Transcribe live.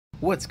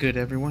What's good,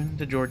 everyone?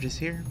 The George is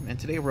here, and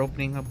today we're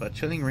opening up a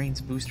Chilling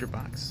Reigns booster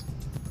box.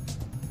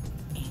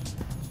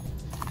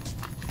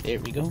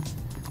 There we go.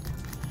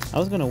 I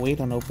was gonna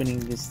wait on opening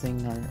this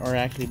thing or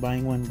actually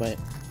buying one, but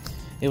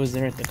it was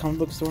there at the comic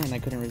book store and I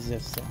couldn't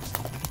resist, so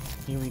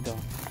here we go.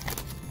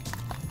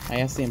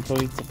 I asked the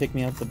employee to pick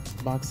me out the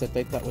box that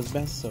they thought was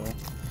best, so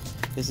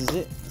this is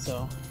it.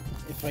 So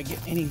if I get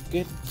any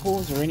good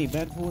pulls or any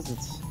bad pulls,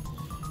 it's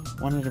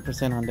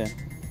 100% on them.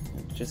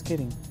 Just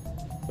kidding,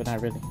 but not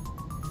really.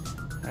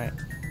 Alright.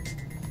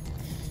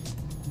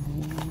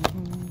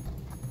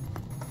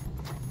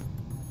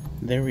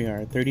 There we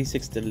are,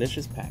 36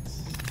 delicious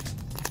packs.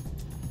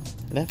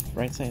 Left,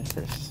 right side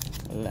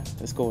first. Left.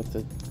 Let's go with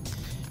the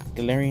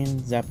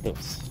Galarian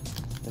Zapdos.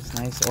 This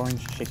nice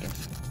orange chicken.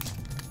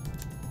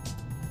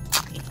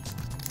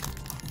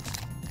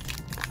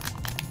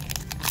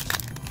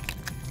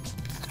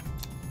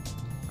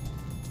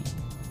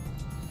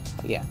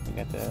 Oh yeah, we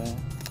got the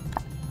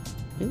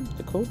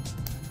code.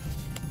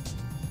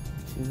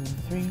 2,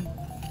 3.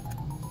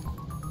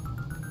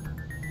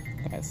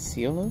 Got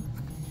Ciolo,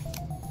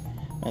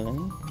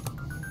 Melanie,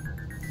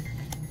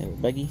 little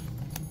Buggy,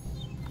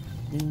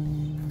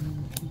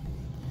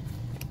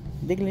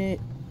 Diglett.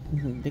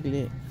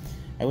 Diglett.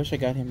 I wish I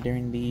got him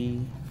during the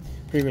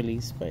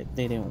pre-release, but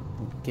they didn't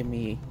give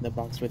me the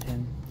box with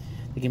him.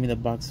 They gave me the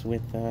box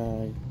with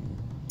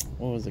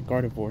what was it,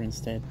 Gardevoir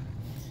instead.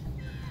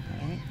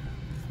 Alright.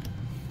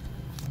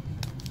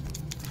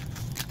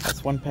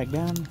 That's one pack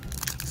down.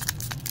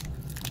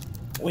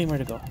 Way more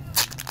to go.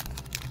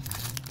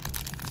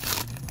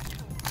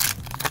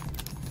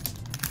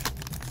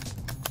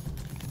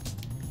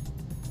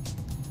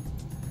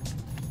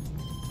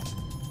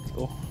 Let's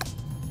go.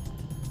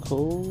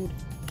 Code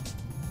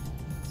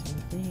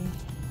 3.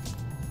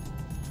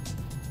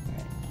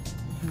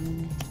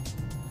 Alright.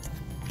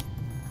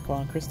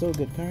 Fallen Crystal,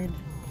 good card.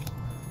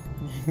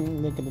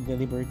 Look at the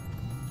Delibird.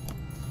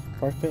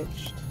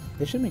 Farfetch'd.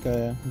 They should make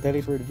a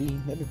Delibird V.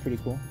 That'd be pretty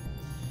cool.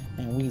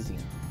 And Wheezy.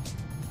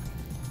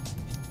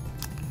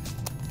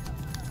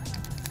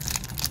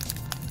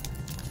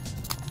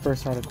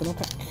 First article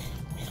pack.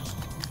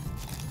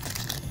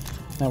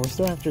 Now we're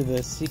still after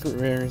the secret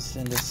rares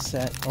in this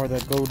set, or the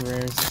gold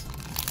rares.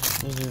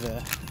 Those are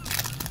the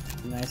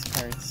nice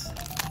cards.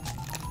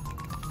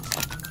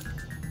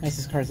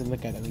 Nicest cards to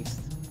look at least.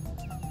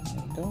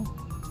 There we go.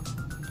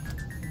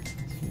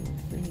 2,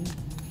 3.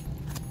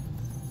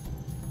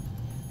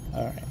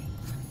 Alright.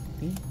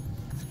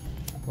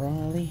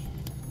 Brawly.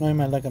 Knowing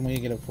my luck, I'm gonna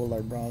get a full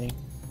art Brawly.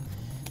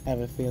 I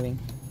have a feeling.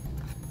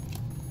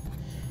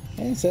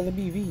 And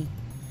Celebi V.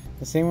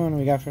 The same one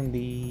we got from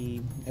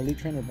the Elite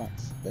Trainer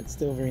box, but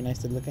still very nice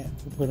to look at.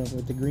 We put it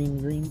with the green.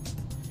 There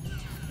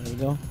we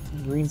go.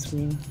 Green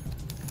screen.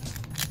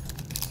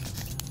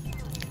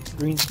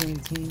 Green screen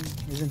team.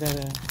 Isn't that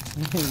a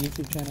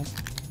YouTube channel?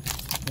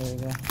 There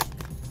we go.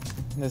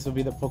 This will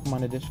be the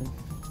Pokemon edition.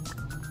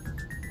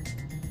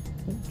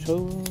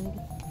 Chode.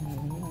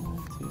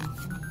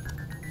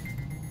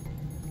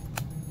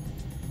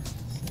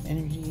 Some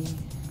energy.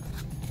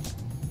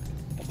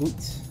 A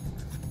boot.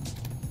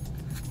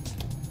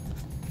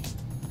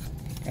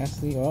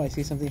 Ghastly. Oh, I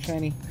see something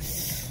shiny.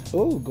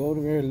 Oh,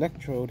 gold rare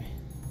Electrode.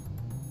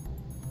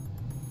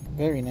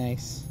 Very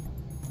nice.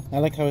 I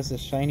like how it's a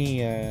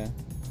shiny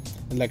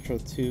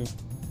Electrode too,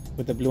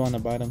 with the blue on the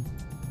bottom.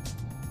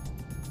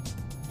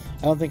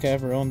 I don't think I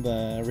ever owned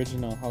the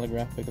original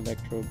holographic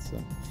Electrode,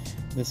 so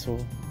this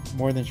will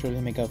more than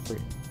surely make up for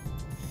it.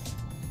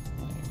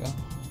 There you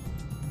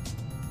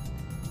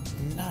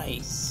go.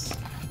 Nice.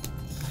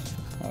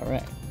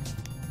 Alright.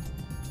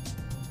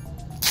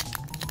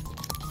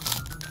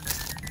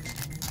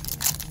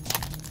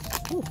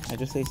 Ooh, I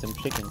just ate some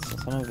chicken, so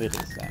some of it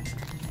is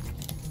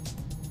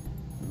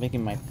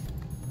making my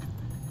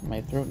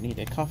throat need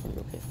to cough a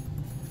little bit.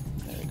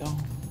 There we go.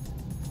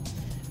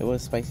 It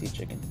was spicy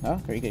chicken. Oh,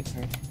 very good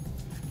card.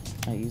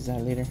 I'll use that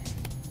later.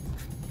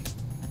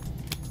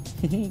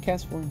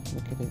 Cast form,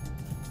 look at it.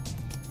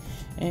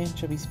 And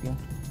Chubby Spiel.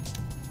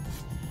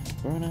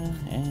 Verona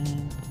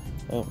and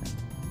over.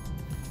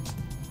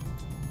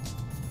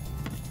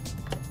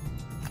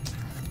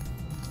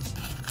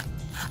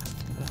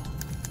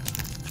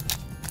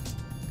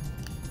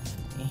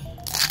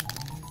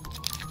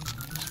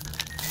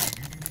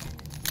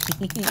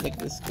 Look,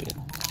 this good.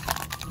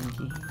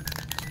 Pinky.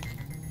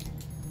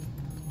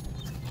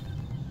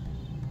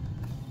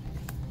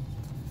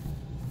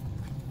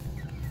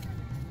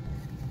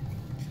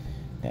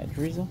 Got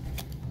Drizzle.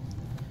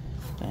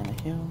 Down the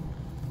hill.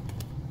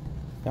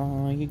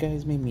 Oh, you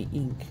guys made me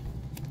ink.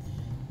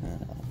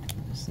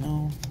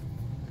 Snow.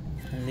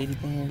 A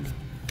Ladybug.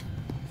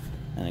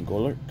 And a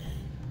Golurk.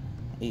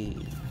 A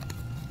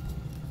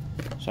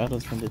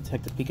Shadows from the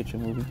Detective Pikachu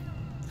movie.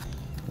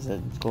 There's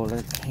a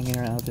Golurk hanging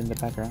around in the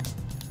background.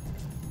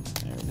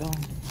 There we go.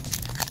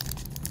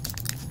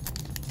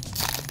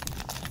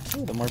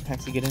 Ooh, the more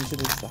packs you get into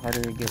this, the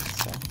harder it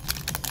gets. So.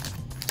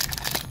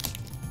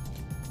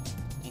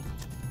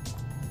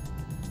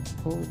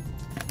 Code.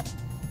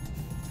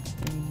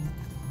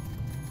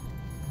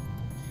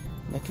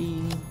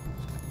 Flaffy.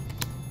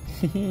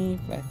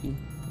 Flaffy.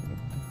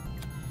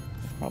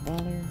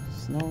 Crawballer.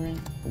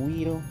 Snoring.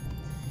 Weedle.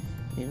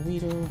 A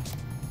Weedle.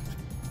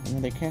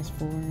 Another cast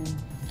form.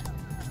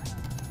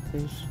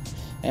 Fish.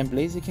 And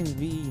Blaziken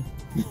V.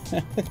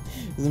 This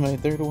is my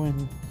third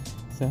one.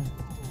 So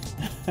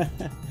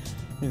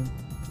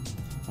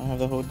I'll have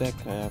the whole deck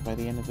by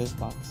the end of this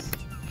box.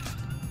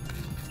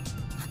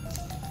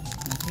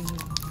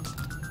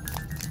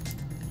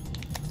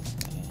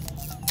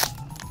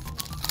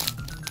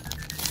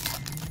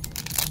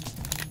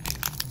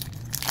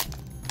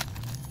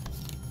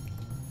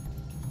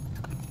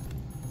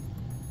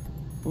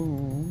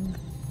 Boom.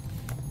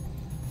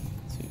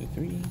 2,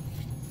 3.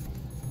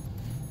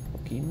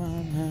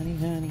 Pokemon, honey,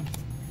 honey.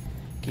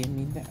 Give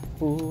me that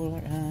full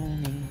of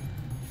honey.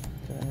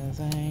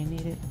 Cause I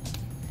need it.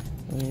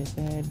 With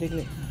that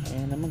Diglett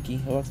and a monkey.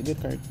 Oh, that's a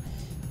good card.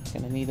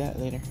 Gonna need that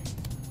later.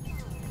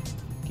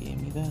 Give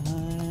me the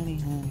honey,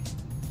 honey.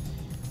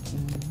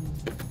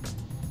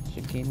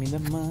 She'll give me the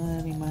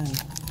money, money.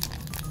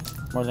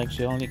 More like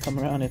she'll only come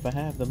around if I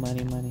have the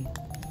money, money.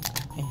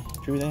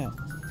 True that.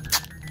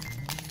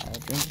 I'll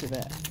drink to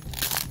that.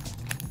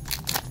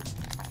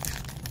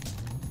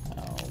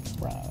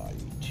 Alright.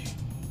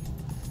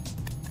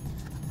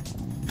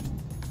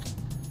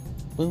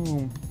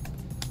 Boom. 1,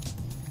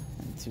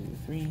 2,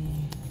 3.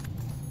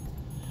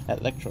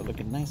 Electro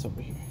looking nice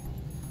over here.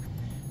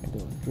 I go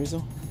with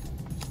Drizzle,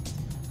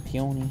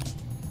 Peony,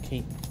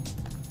 Kate.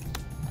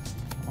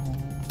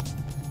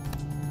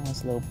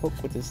 Nice little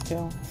poke with his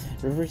tail.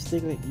 Reverse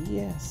Diglett,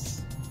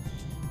 yes.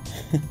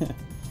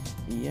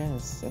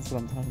 Yes, that's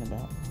what I'm talking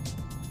about.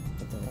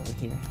 Put that over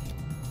here.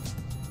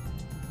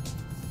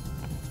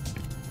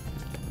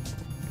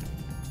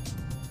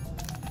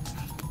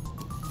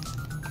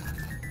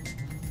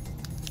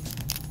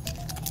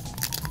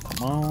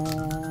 Come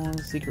on,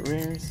 secret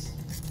rares,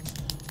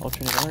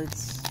 alternate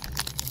arts.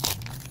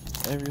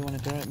 Whatever you want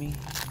to throw at me.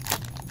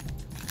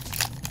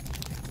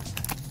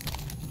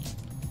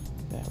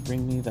 That'll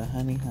bring me the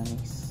honey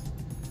honeys.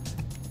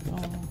 Go.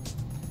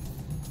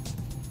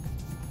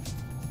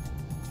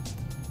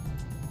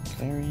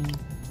 Clarion.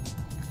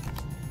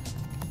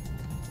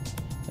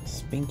 A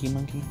Spinky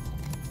Monkey.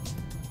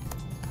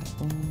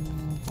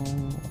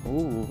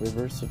 Oh,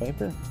 reverse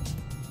Viper.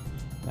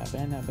 Not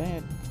bad, not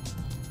bad.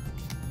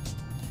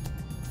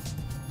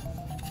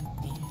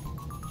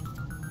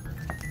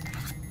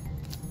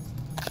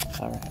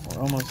 Alright,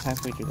 we're almost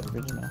halfway through the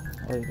original.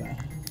 Or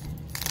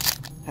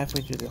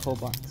halfway through the whole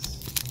box.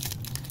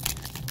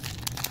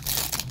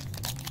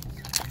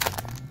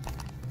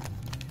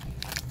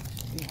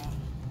 Yeah.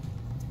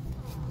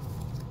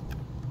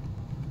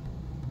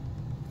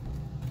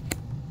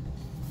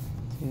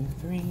 Two,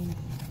 three.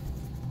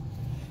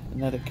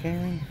 Another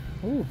Karen.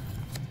 Ooh.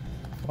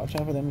 Watch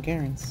out for them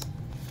Karens.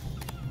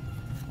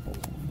 Oh,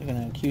 they're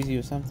gonna accuse you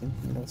of something.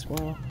 Little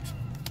squirrel.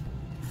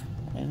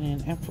 And then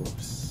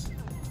Ampharos.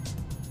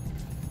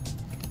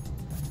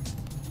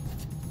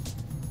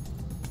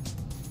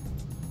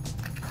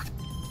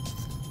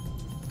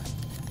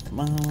 Come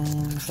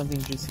on,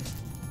 something juicy.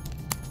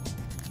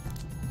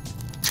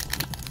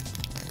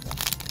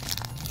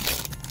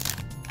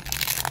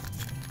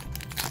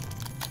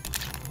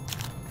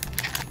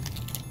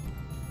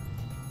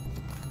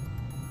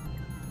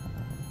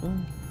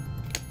 Boom.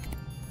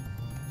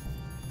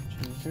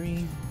 2,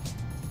 3.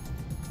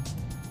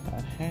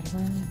 Got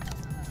Hadron.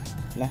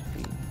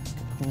 Flaffy.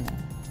 Kakuna.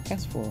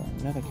 Casfor.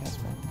 Another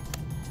Casfor.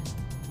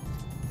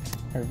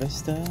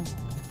 Harvesta.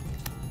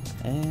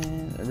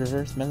 And a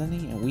reverse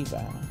Melanie and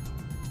Weavile.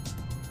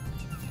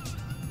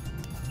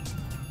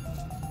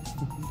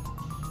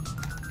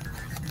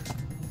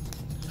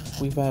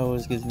 Weavile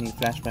always gives me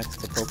flashbacks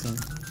to Pokemon.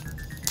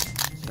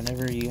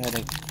 Whenever you had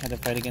to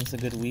fight against a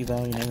good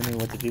Weavile, you never knew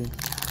what to do.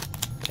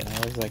 You know,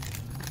 it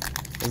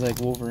was like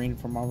Wolverine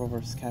from Marvel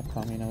vs.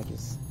 Capcom. You know,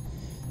 just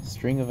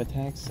string of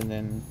attacks, and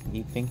then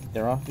you think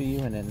they're off of you,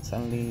 and then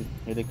suddenly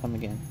here they come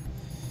again.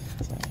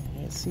 So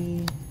let's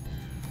see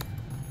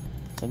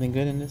something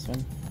good in this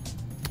one.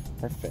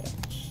 Perfect.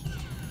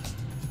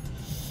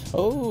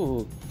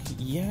 Oh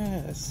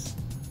yes!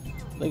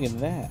 Look at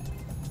that.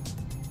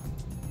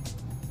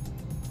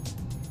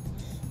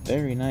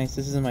 Very nice.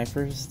 This is my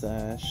first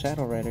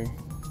Shadow Rider.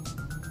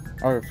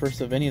 Or first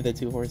of any of the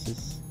 2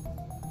 horses.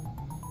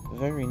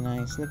 Very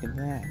nice. Look at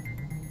that.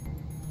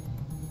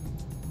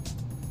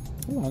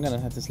 Ooh, I'm gonna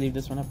have to sleeve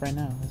this one up right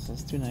now. This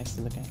is too nice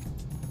to look at.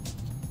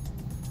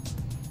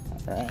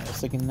 Alright,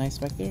 it's looking nice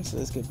back there, so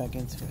let's get back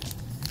into it.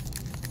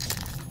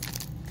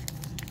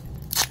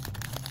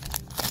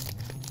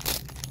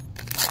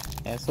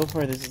 Yeah, so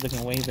far this is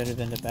looking way better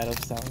than the Battle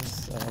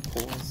Styles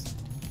pulls.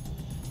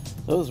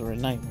 Those were a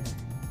nightmare.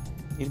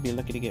 You'd be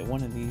lucky to get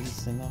one of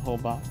these in the whole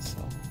box,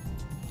 so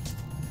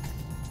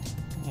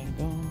there you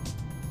go.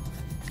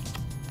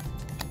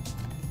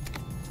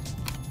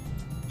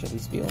 Jelly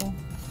Spiel.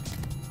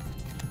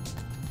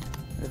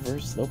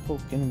 Reverse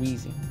Slowpoke and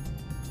Wheezing.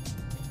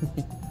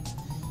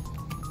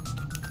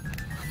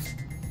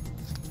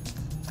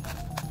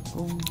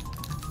 Boom.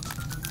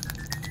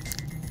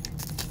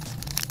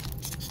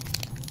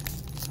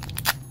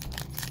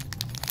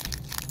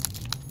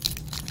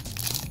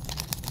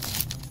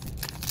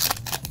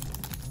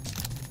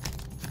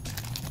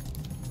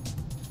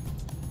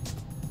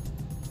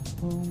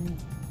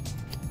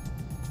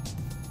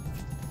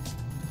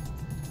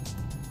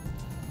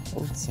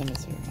 Old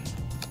Cemetery.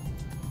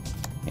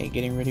 Hey,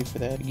 getting ready for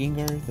that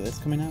Gengar that's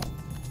coming out.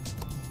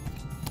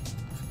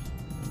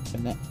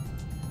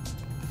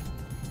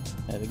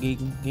 The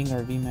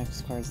Gengar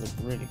VMAX cards look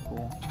really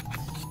cool.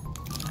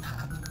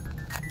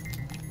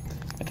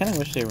 I kind of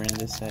wish they were in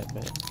this set,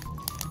 but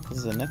this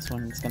is the next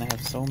one. It's gonna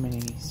have so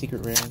many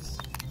secret rares,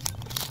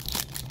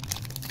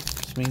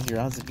 which means your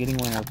odds of getting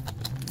one are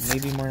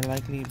maybe more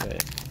likely,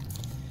 but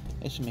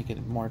it should make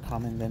it more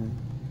common than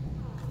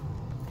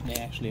they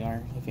actually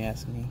are, if you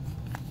ask me.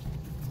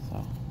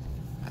 So,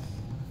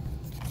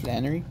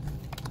 Flannery.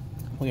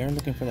 We are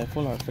looking for that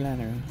full art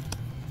Flannery.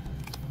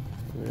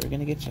 We're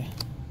gonna get you.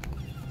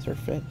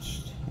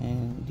 Surfetched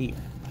and Deer.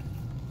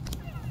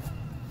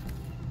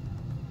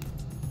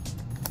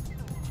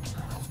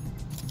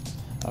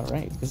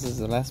 Alright, this is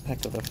the last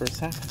pack of the first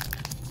half.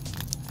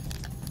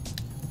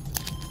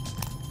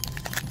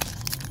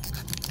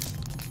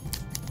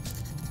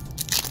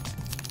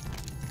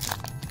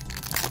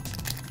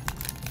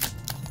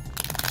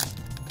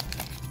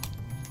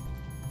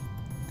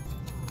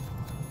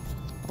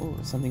 Oh,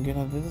 something good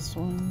out of this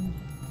one.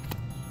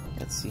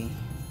 Let's see.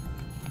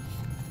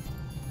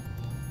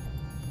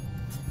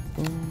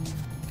 Boom.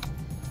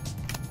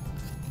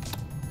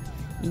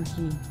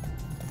 Inky.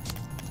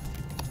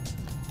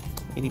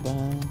 80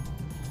 bomb.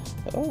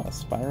 Oh, a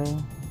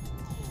Spiral.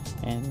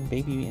 And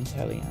Baby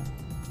Inteleon.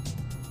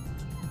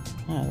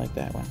 Oh, I like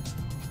that one.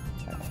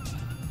 Alright.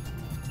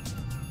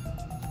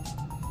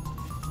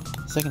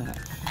 Second half.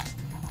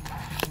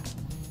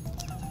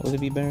 Will it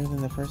be better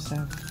than the first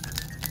half?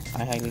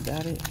 I highly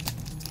doubt it.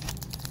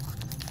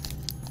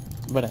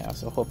 But I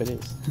also hope it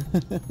is.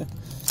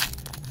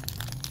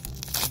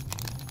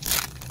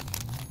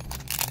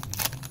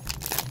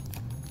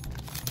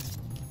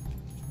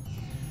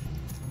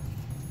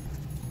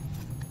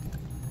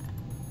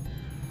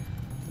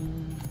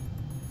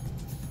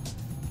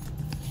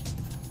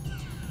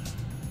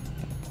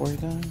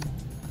 Porygon,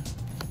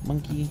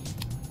 Monkey,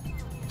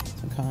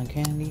 some cotton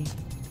candy,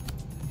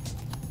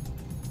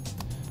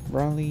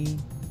 Brawly,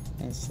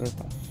 and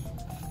Slurpuff.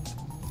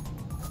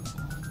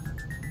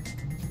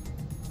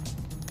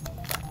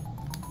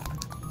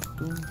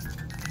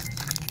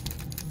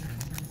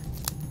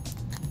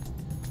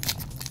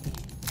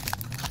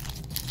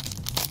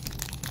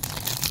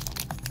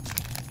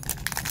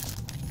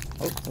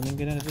 Oh, something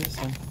good out of this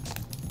one.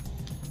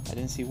 I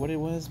didn't see what it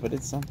was, but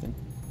it's something.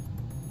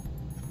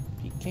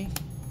 PK.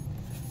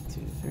 2,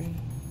 3.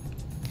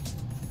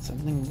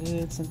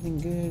 Something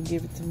good,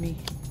 give it to me.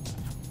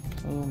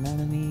 Oh,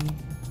 Melanie.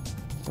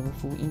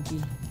 Powerful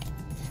Inky.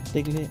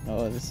 Diglett.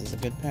 Oh, this is a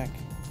good pack.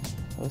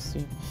 Those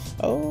two.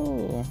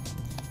 Oh,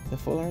 the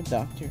full art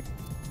Doctor.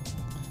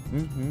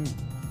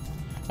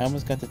 I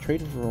almost got the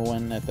trade for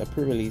one at the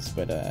pre-release,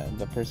 but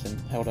the person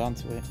held on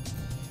to it.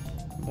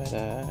 But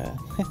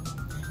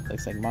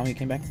looks like mommy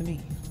came back to me.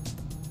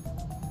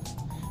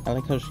 I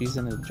like how she's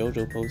in a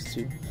JoJo pose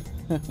too.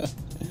 There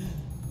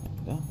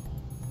we go.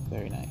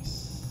 Very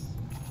nice.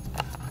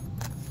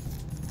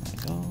 There we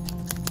go.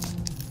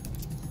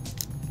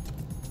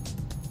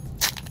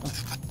 Oh,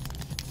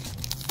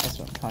 that's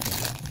what I'm talking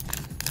about.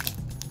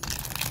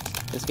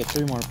 Let's get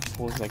 3 more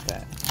pulls like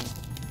that.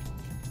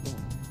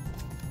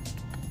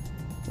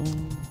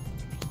 Boom.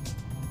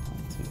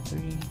 1, 2,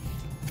 3.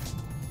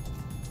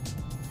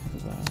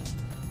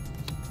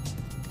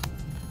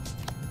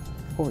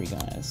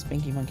 Porygon,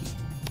 Spanky Monkey,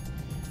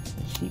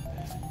 Sheep,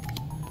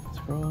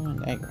 Scroll,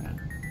 and Aggron.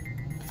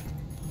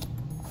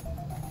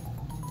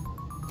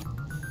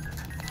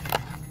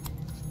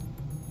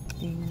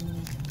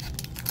 Ding.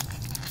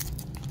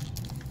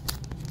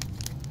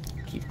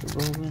 Keep it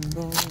rolling.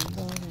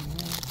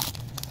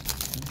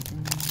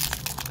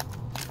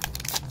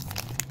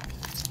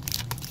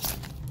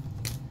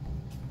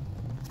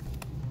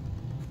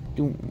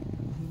 Doom.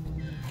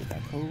 Get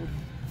that code.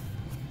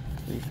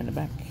 Reef in the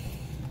back.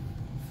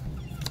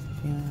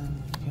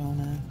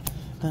 Fiona,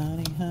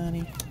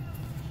 honey,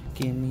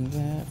 give me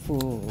that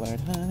full art,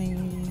 honey.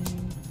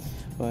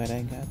 But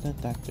I got the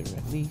Doctor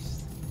at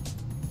least.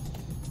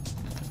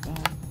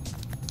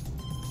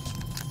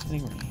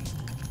 Anyway,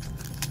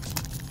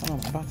 oh,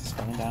 my box is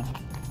falling down.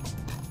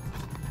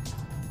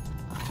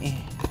 Yeah.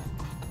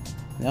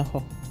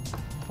 No.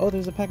 Oh,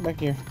 there's a pack back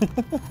here.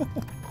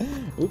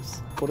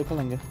 Oops,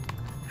 Kalinga.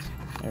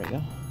 There we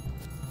go.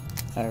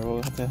 Alright,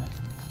 we'll have to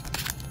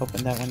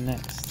open that one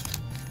next.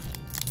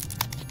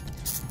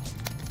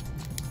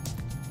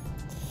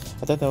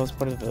 I thought that was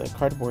part of the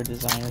cardboard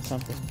design or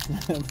something.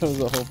 That was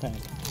the whole pack.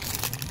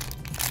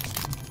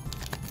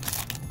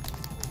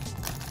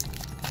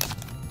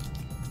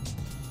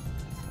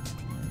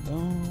 There we go.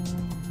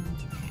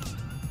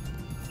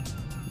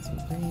 2,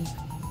 3.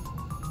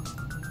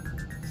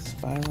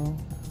 Spiral.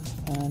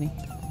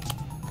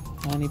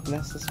 Honey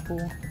bless the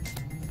spool.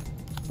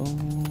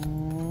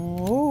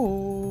 Boom.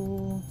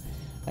 Oh!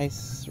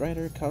 Ice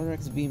Rider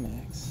Calyrex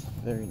VMAX.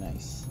 Very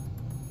nice.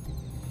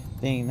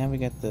 Dang, now we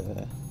got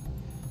the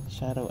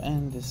Shadow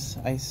and this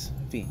Ice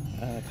V,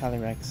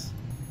 Calyrex.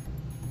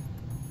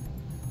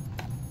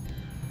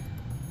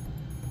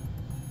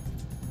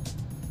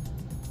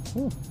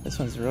 Ooh, this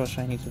one's real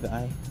shiny to the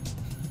eye.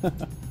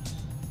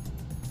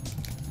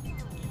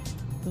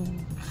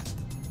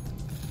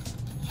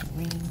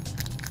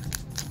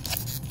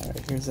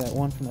 Alright, here's that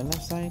one from the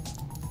left side.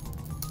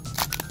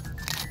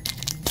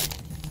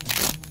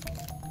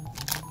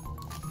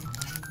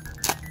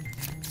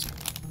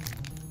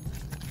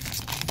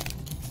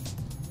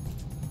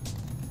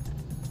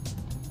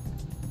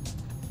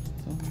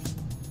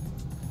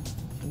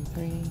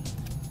 Three.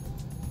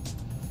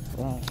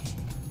 Right.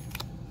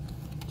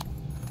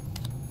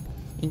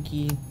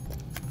 Inky,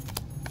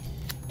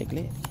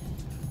 Diglett,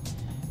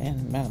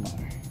 and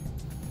Malamar.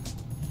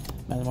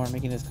 Malamar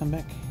making his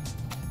comeback.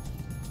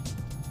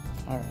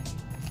 Alright.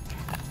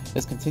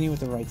 Let's continue with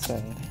the right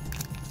side.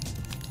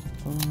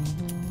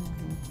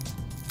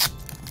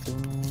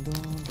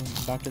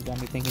 Doctor got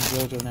me thinking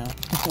JoJo now.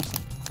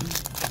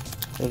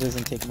 It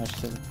doesn't take much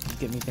to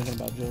get me thinking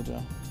about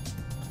JoJo.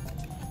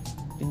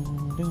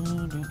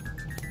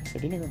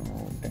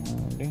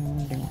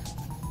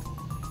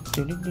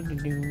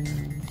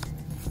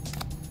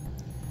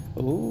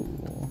 Oh,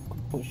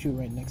 put you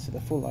right next to the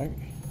full art.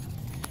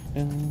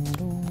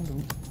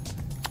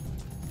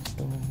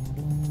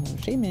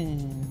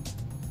 Shaman.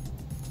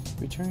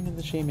 Return of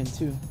the Shaman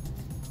too.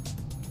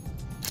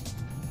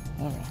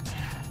 Alright.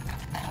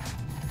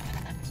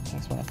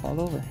 That's when I fall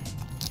over.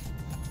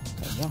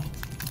 There we go.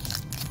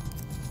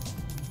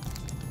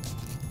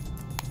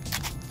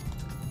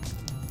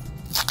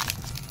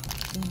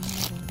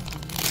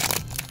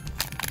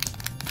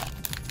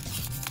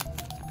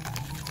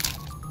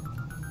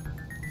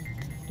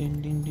 Ding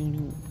ding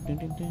ding ding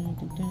ding ding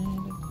ding.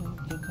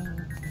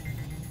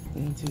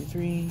 1, 2,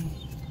 3.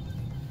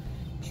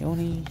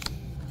 Keone.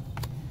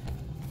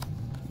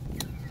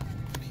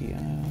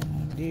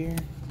 Deer.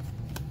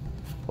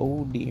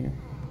 Oh dear.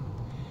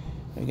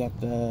 We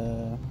got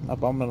the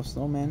Abominable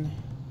Snowman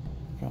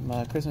from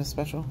Christmas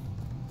special.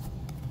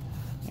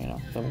 You know,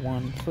 the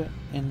 1 foot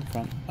in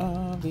front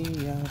of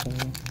the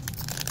other.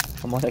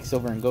 Or more like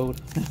silver and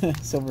gold.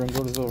 Silver and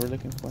gold is what we're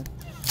looking for.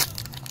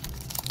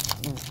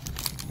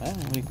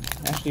 We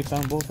actually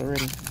found both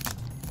already. If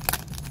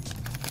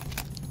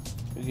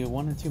we get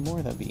 1 or 2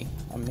 more, that'd be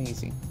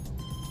amazing.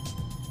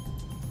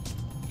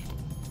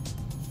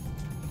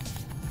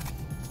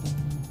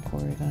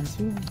 Corridon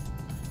 2,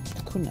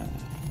 Kakuna,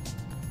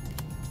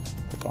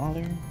 the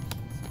Baller,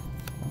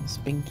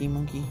 Spinky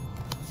Monkey.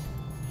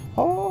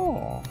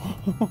 Oh!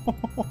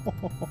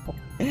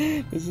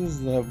 This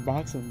is the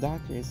box of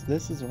doctors.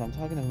 This is what I'm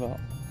talking about.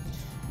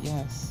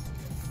 Yes.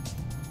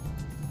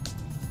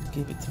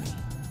 Give it to me.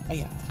 Oh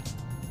yeah.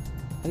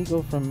 How do you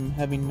go from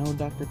having no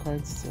doctor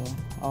cards to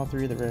all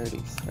 3 of the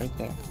rarities? Right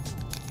there.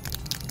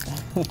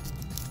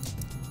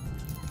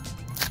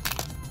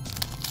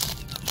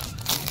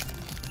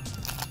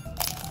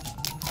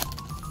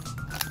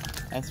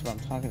 That's what I'm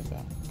talking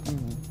about.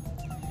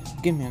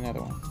 Give me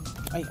another one.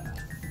 Oh yeah.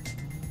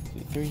 2,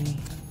 3.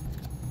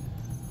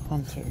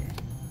 Hunter.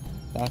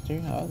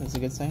 Doctor. Oh, that's a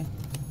good sign.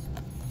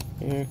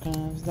 Here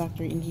comes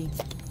Dr. Inky.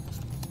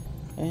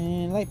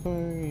 And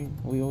Lightbird.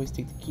 We always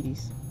take the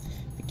kitties.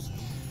 The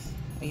kitties.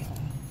 Oh yeah.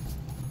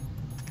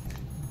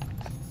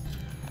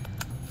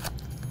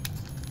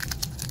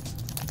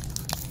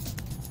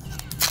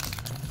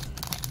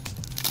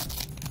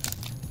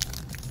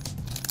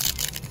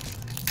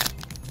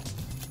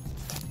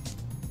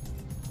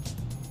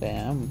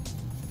 Damn.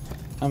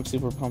 I'm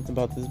super pumped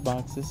about this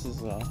box. This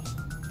is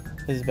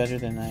better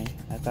than I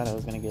thought I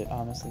was gonna get,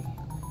 honestly.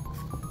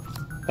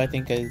 But I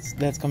think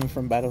that's coming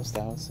from Battle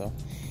Style, so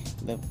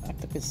the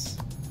octopus.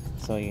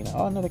 So you know,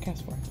 oh, another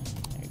cast form.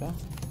 There you go.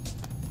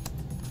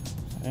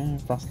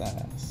 And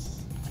Frostlass.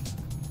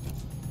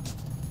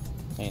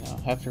 You know,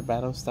 after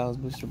Battle Styles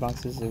booster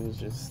boxes, it was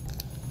just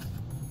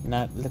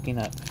not looking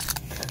up.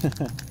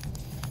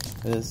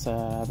 This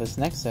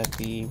next set,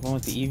 the one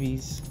with the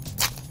EVs,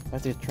 I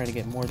have to try to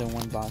get more than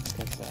 1 box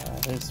because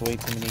there's way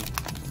too many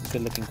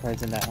good looking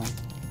cards in that one.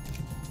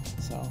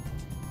 So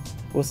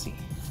we'll see.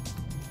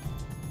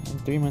 In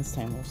 3 months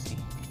time, we'll see.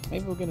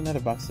 Maybe we'll get another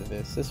box of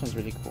this. This one's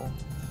really cool.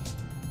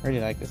 I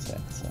really like this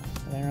set. So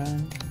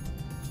Laron,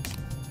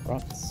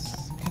 Rocks,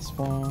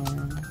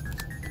 Castform,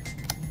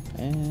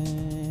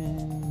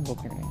 and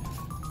Volcarona.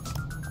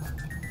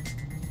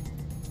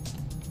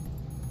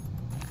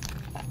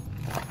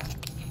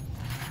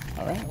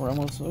 Alright, we're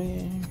almost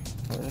there.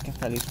 We're looking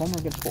for at least 1 more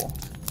good pull.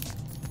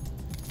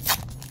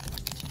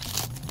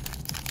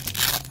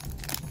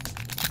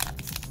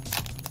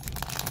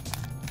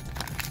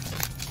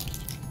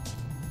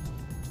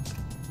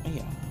 Oh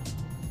yeah.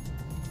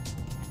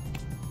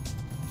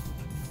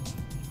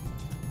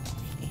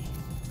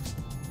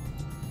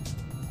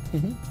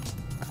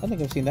 I think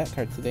I've seen that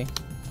card today.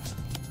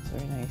 It's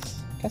very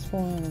nice.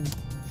 Castform.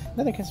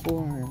 Another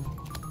Castform.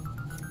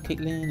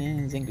 Caitlyn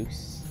and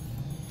Zangoose.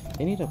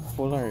 They need a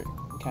full art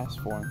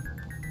Castform.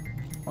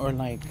 Or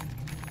like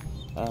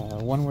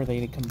one where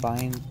they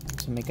combine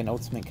to make an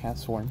ultimate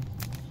Castform.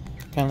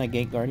 Kind of like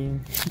Gate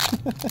Guardian.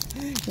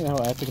 You know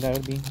how epic that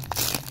would be.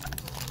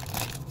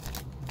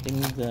 They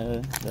need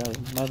the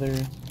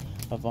mother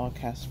of all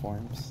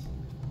Castforms.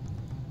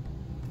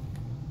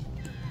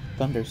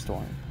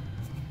 Thunderstorm.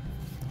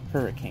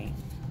 Hurricane.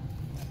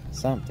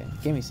 Something.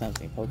 Give me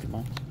something,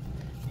 Pokemon.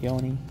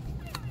 Peony.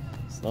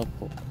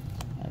 Slowpoke.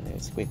 And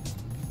there's Squid.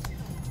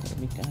 There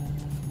we got a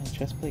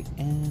chest plate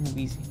and a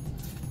Weezy.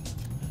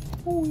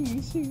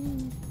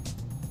 Weezy.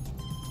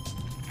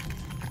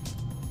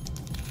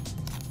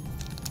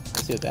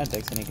 Let's see what that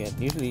deck's gonna get.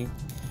 Usually,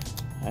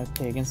 I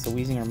play against the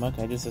Weezing or Muck,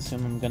 I just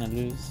assume I'm gonna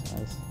lose.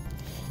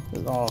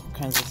 There's all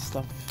kinds of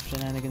stuff,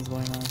 shenanigans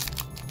going on.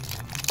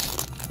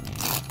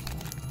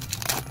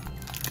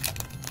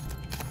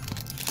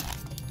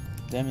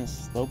 Them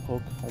is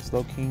Slowpoke or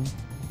Slowking.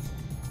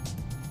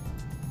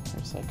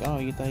 It's like, oh,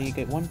 you thought you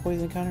get one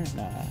poison counter?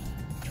 Nah,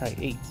 try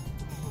 8.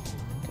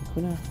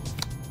 Kakuna,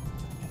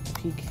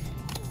 Peak,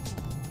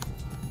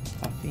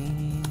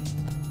 Coffee,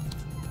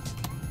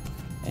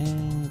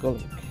 and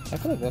Golok. I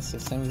feel like that's the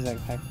same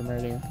exact pack from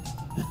earlier.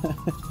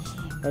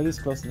 Or at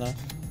least close enough.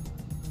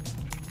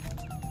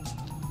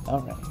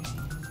 Alright.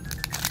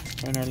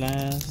 We're in our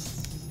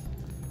last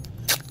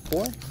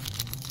 4?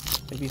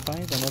 Maybe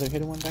 5? Another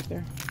hidden one back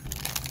there.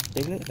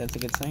 Diglett, that's a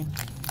good sign.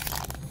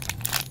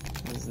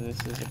 This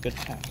is a good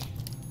pack.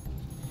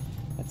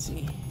 Let's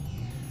see.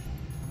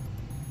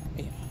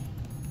 Yeah.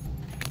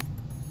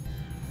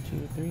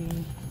 2,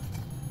 3.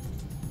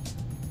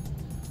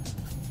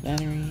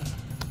 Flannery.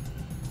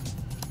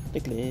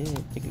 Diglett,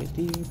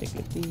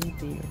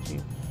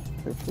 Pikachu,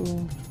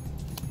 Purple,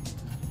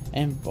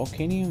 and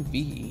Volcanium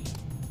V.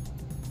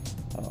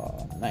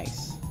 Oh,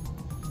 nice.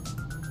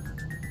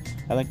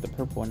 I like the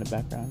purple in the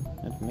background.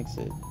 It makes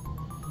it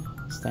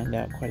stand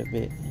out quite a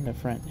bit in the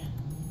front.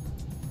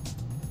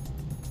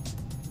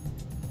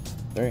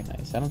 Very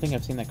nice. I don't think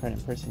I've seen that card in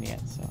person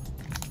yet, so.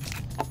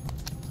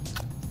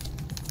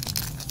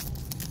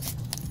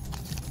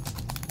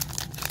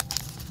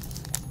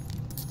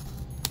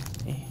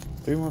 Okay,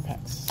 3 more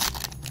packs.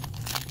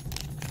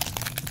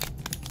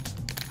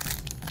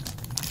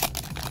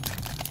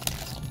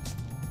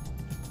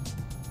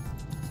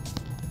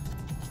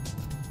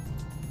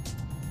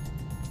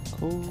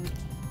 Code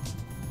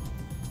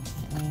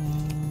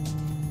and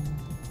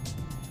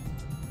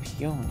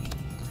Peony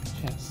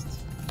chest.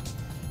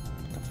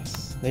 Gosh,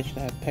 they should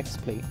have Pex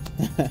plate.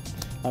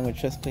 Along with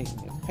chest plate,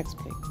 Pex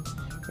plate.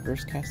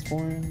 Reverse cast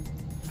form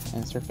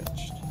and surf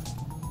etched.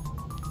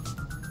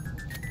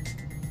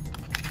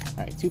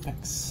 Alright, 2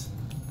 packs.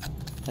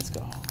 Let's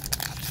go.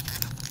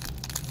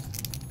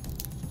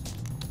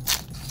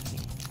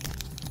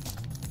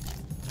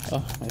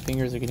 Oh, my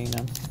fingers are getting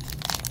numb.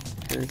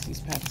 Here's these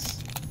packs.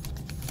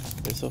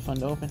 They're so fun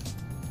to open.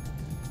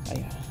 Oh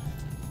yeah.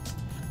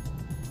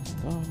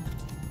 Oh,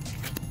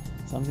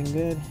 something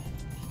good.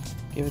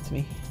 Give it to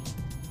me.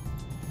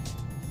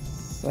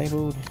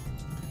 Sliboed.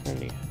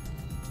 Curly.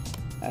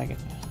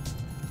 Agatha.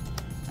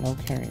 No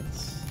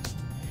carrots.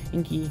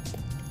 Inky.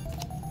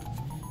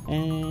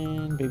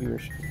 And Baby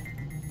Worship.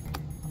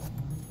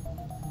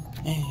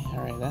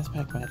 Alright, that's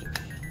pack magic.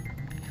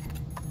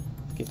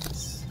 Let's get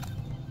this.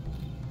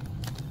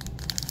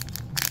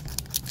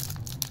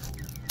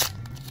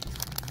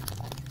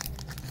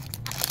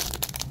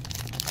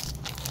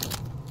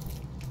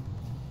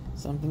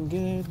 Something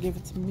good, give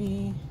it to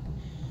me.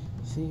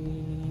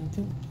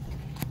 C2.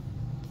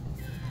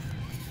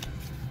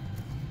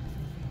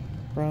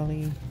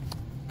 Brawly.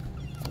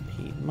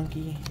 Repeat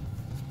Monkey.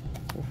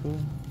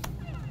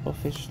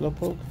 Bullfish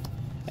Slowpoke.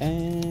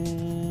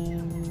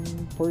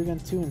 And Porygon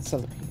 2 and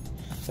Celipede.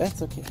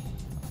 That's okay.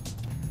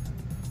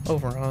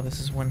 Overall, this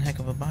is one heck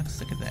of a box.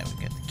 Look at that. We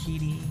got the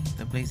Kitty,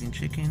 the Blazing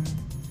Chicken.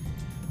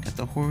 Got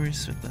the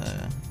horse with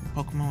the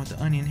Pokemon with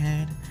the onion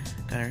head.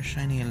 Got our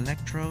shiny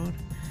Electrode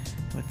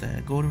with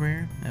the gold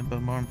rare,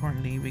 but more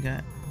importantly we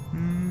got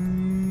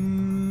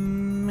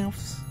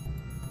Melfs